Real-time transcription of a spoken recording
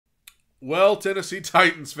Well, Tennessee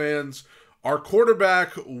Titans fans, our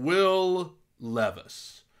quarterback, Will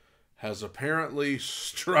Levis, has apparently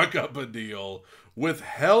struck up a deal with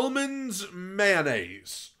Hellmann's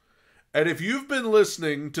mayonnaise. And if you've been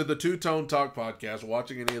listening to the Two Tone Talk podcast,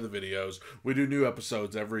 watching any of the videos, we do new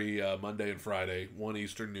episodes every Monday and Friday, 1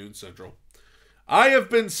 Eastern, noon Central. I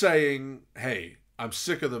have been saying, hey, I'm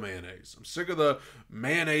sick of the mayonnaise. I'm sick of the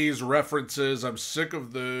mayonnaise references. I'm sick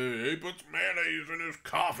of he puts mayonnaise in his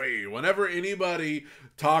coffee. Whenever anybody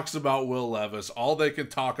talks about Will Levis, all they can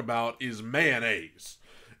talk about is mayonnaise.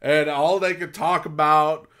 And all they can talk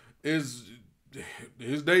about is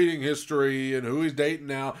his dating history and who he's dating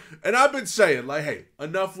now. And I've been saying, like, hey,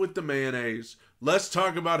 enough with the mayonnaise. Let's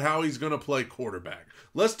talk about how he's going to play quarterback.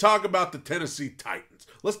 Let's talk about the Tennessee Titans.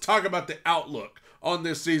 Let's talk about the outlook on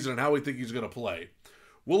this season and how we think he's going to play.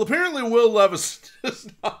 Well, apparently Will Levis does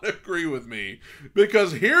not agree with me,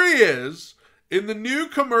 because here he is in the new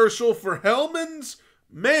commercial for Hellmann's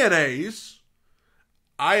mayonnaise.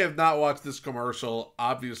 I have not watched this commercial.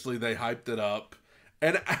 Obviously, they hyped it up.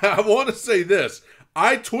 And I want to say this.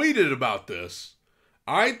 I tweeted about this.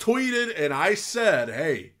 I tweeted and I said,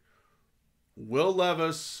 hey, Will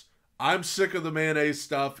Levis, I'm sick of the mayonnaise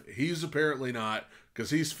stuff. He's apparently not, because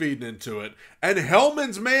he's feeding into it. And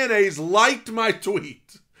Hellmann's mayonnaise liked my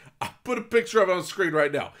tweet. I put a picture of it on the screen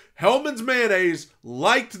right now. Hellmann's mayonnaise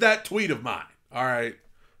liked that tweet of mine. All right.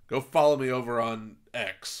 Go follow me over on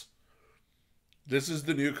X. This is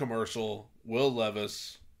the new commercial. Will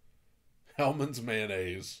Levis, Hellmann's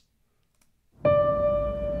mayonnaise.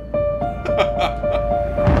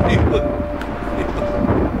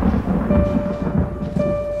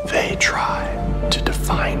 They try to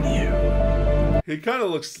define you. He kind of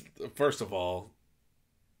looks, first of all,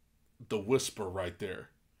 the whisper right there.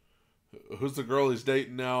 Who's the girl he's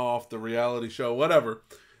dating now off the reality show? Whatever.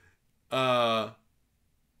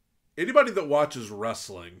 Anybody that watches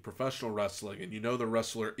wrestling, professional wrestling, and you know the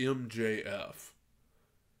wrestler MJF,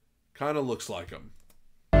 kind of looks like him.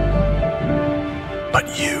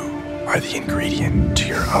 But you are the ingredient to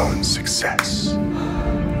your own success.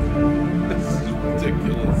 This is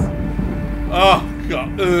ridiculous. Oh,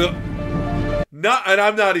 God. And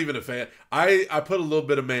I'm not even a fan. I put a little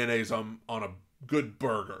bit of mayonnaise on a good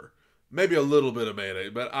burger. Maybe a little bit of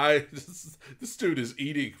mayonnaise. But this dude is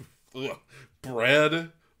eating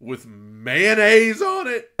bread with mayonnaise on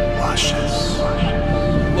it. Luscious.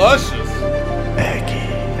 Luscious. Eggy.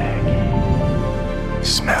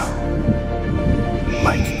 Smell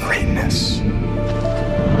like greatness.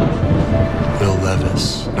 Will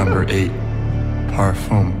Levis, number 8.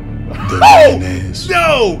 Parfum de mayonnaise.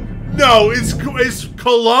 No! It's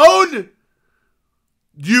cologne?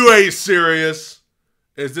 You ain't serious.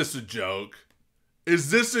 Is this a joke?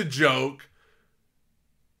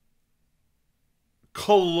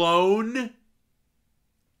 Cologne?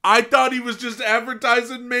 I thought he was just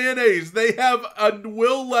advertising mayonnaise. They have a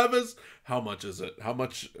Will Levis. How much is it? How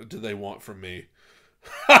much do they want from me?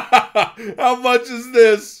 How much is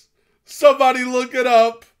this? Somebody look it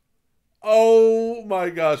up. Oh my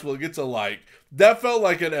gosh. Well, it gets a like. That felt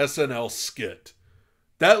like an SNL skit.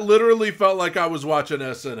 That literally felt like I was watching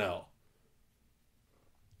SNL.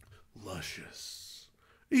 Luscious.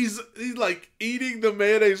 He's like eating the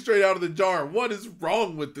mayonnaise straight out of the jar. What is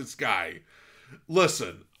wrong with this guy?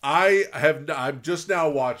 Listen, I'm just now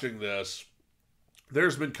watching this.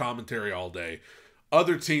 There's been commentary all day.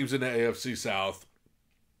 Other teams in the AFC South,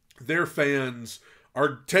 their fans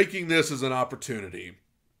are taking this as an opportunity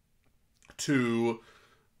to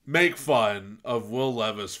make fun of Will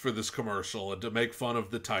Levis for this commercial and to make fun of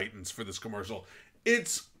the Titans for this commercial.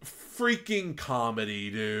 It's freaking comedy,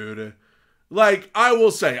 dude. Like, I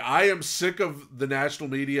will say, I am sick of the national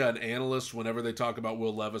media and analysts whenever they talk about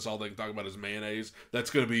Will Levis, all they can talk about is mayonnaise. That's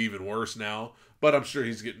going to be even worse now. But I'm sure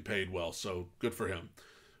he's getting paid well, so good for him.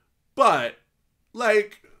 But,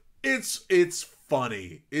 like, it's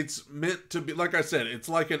funny. It's meant to be, like I said, it's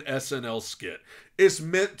like an SNL skit. It's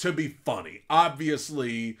meant to be funny.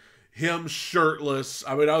 Obviously, him shirtless.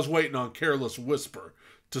 I mean, I was waiting on Careless Whisper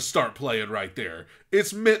to start playing right there.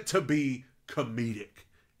 It's meant to be comedic.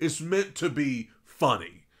 It's meant to be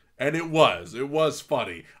funny. And it was. It was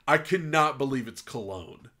funny. I cannot believe it's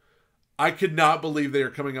cologne. I could not believe they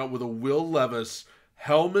are coming out with a Will Levis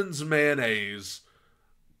Hellmann's mayonnaise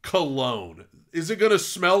cologne. Is it going to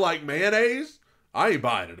smell like mayonnaise? I ain't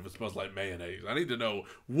buying it if it smells like mayonnaise. I need to know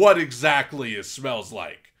what exactly it smells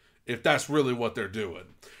like, if that's really what they're doing.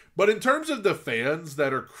 But in terms of the fans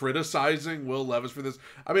that are criticizing Will Levis for this,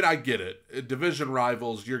 I mean, I get it. Division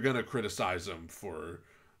rivals, you're going to criticize them for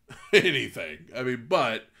anything. I mean,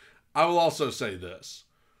 but I will also say this.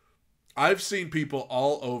 I've seen people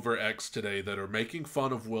all over X today that are making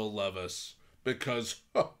fun of Will Levis because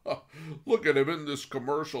look at him in this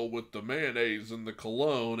commercial with the mayonnaise and the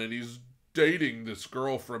cologne, and he's dating this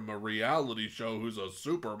girl from a reality show who's a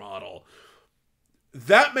supermodel.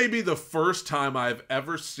 That may be the first time I've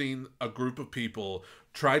ever seen a group of people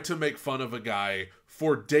try to make fun of a guy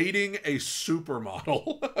for dating a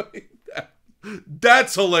supermodel. I mean,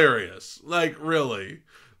 that's hilarious. Like, really.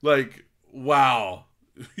 Like, wow.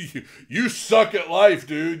 You suck at life,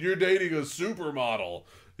 dude. You're dating a supermodel.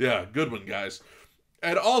 Yeah, good one, guys.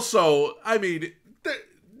 And also, I mean,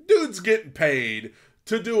 dude's getting paid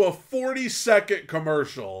to do a 40-second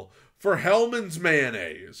commercial for Hellmann's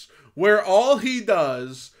mayonnaise, where all he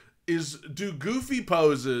does is do goofy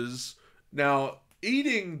poses. Now,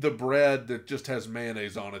 eating the bread that just has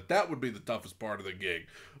mayonnaise on it, that would be the toughest part of the gig.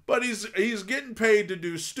 But he's getting paid to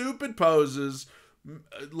do stupid poses,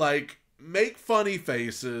 like make funny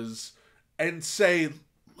faces, and say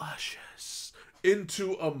luscious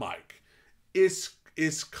into a mic.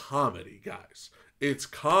 It's comedy, guys. It's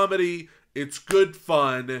comedy. It's good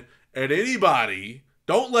fun. And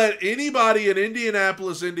don't let anybody in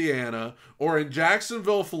Indianapolis, Indiana, or in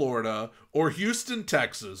Jacksonville, Florida, or Houston,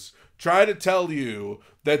 Texas, try to tell you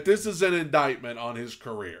that this is an indictment on his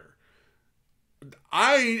career.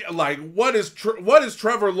 What is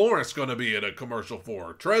Trevor Lawrence going to be in a commercial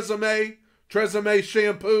for? Tresemme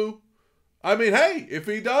shampoo? I mean, hey, if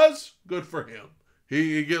he does, good for him.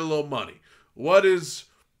 He get a little money. What is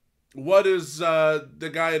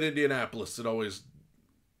the guy at Indianapolis that always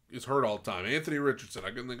is hurt all the time? Anthony Richardson. I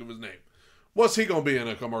couldn't think of his name. What's he going to be in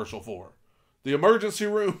a commercial for? The emergency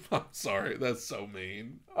room? I'm sorry. That's so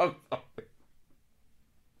mean.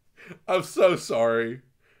 I'm so sorry.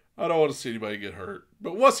 I don't want to see anybody get hurt.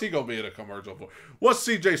 But what's he going to be in a commercial for? What's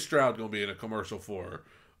CJ Stroud going to be in a commercial for?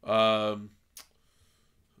 I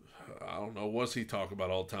don't know. What's he talk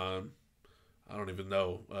about all the time? I don't even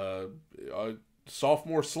know.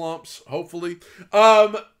 Sophomore slumps, hopefully.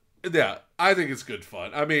 Yeah, I think it's good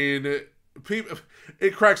fun. I mean,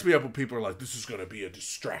 it cracks me up when people are like, this is going to be a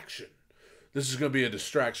distraction. This is going to be a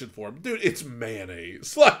distraction for him. Dude, it's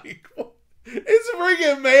mayonnaise. Like, it's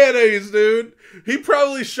freaking mayonnaise, dude. He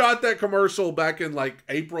probably shot that commercial back in like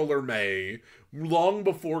April or May, long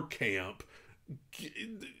before camp.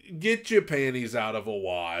 Get your panties out of a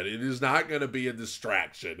wad. It is not going to be a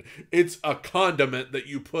distraction. It's a condiment that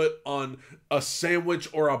you put on a sandwich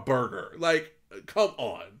or a burger. Like, come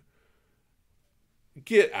on.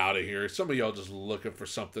 Get out of here. Some of y'all just looking for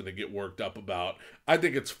something to get worked up about. I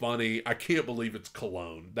think it's funny. I can't believe it's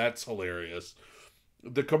cologne. That's hilarious.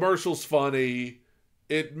 The commercial's funny.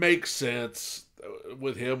 It makes sense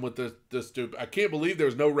with him with the stupid. I can't believe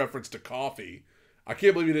there's no reference to coffee. I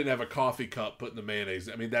can't believe he didn't have a coffee cup put in the mayonnaise.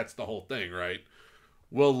 I mean, that's the whole thing, right?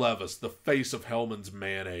 Will Levis, the face of Hellmann's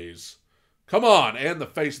mayonnaise. Come on, and the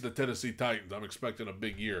face of the Tennessee Titans. I'm expecting a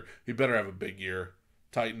big year. He better have a big year.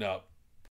 Tighten up.